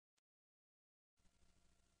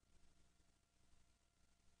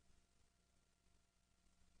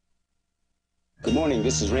Good morning,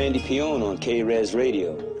 this is Randy Pione on K-Res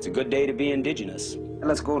Radio. It's a good day to be indigenous.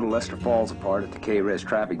 Let's go to Lester Falls apart at the K-Res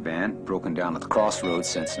traffic van, broken down at the crossroads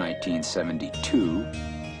since 1972.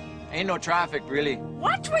 Ain't no traffic, really.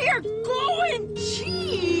 Watch where you're going!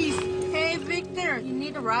 Jeez! Hey, Victor, you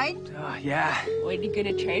need a ride? Yeah. What are you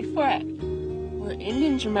gonna trade for it? We're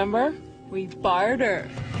Indians, remember? We barter.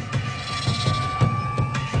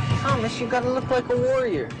 Thomas, you gotta look like a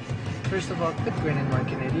warrior. First of all, quit grinning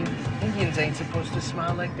like an idiot. Indians ain't supposed to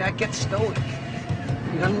smile like that. Get stoic.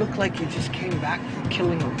 You gotta look like you just came back from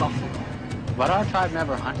killing a buffalo. But our tribe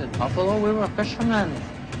never hunted buffalo. We were fishermen.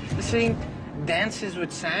 This ain't dances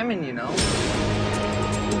with salmon, you know.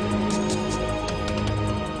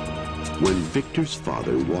 When Victor's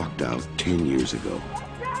father walked out 10 years ago,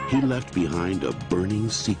 he left behind a burning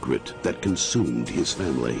secret that consumed his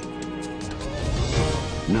family.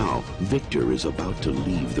 Now, Victor is about to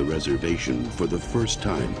leave the reservation for the first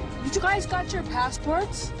time. You guys got your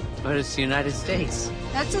passports? But it's the United States.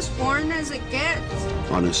 That's as foreign as it gets.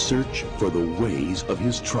 On a search for the ways of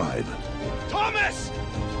his tribe. Thomas!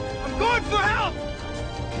 I'm going for help!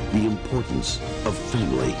 The importance of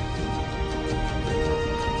family.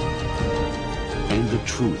 And the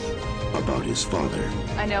truth about his father.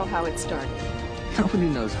 I know how it started. Nobody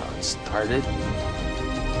knows how it started.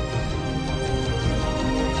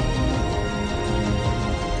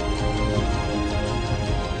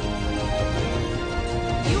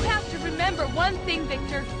 You have to remember one thing,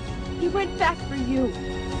 Victor. He went back for you.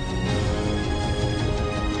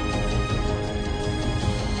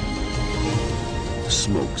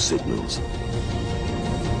 Smoke signals.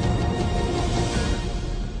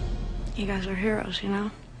 You guys are heroes, you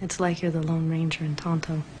know? It's like you're the Lone Ranger in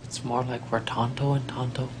Tonto. It's more like we're Tonto and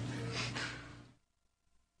Tonto.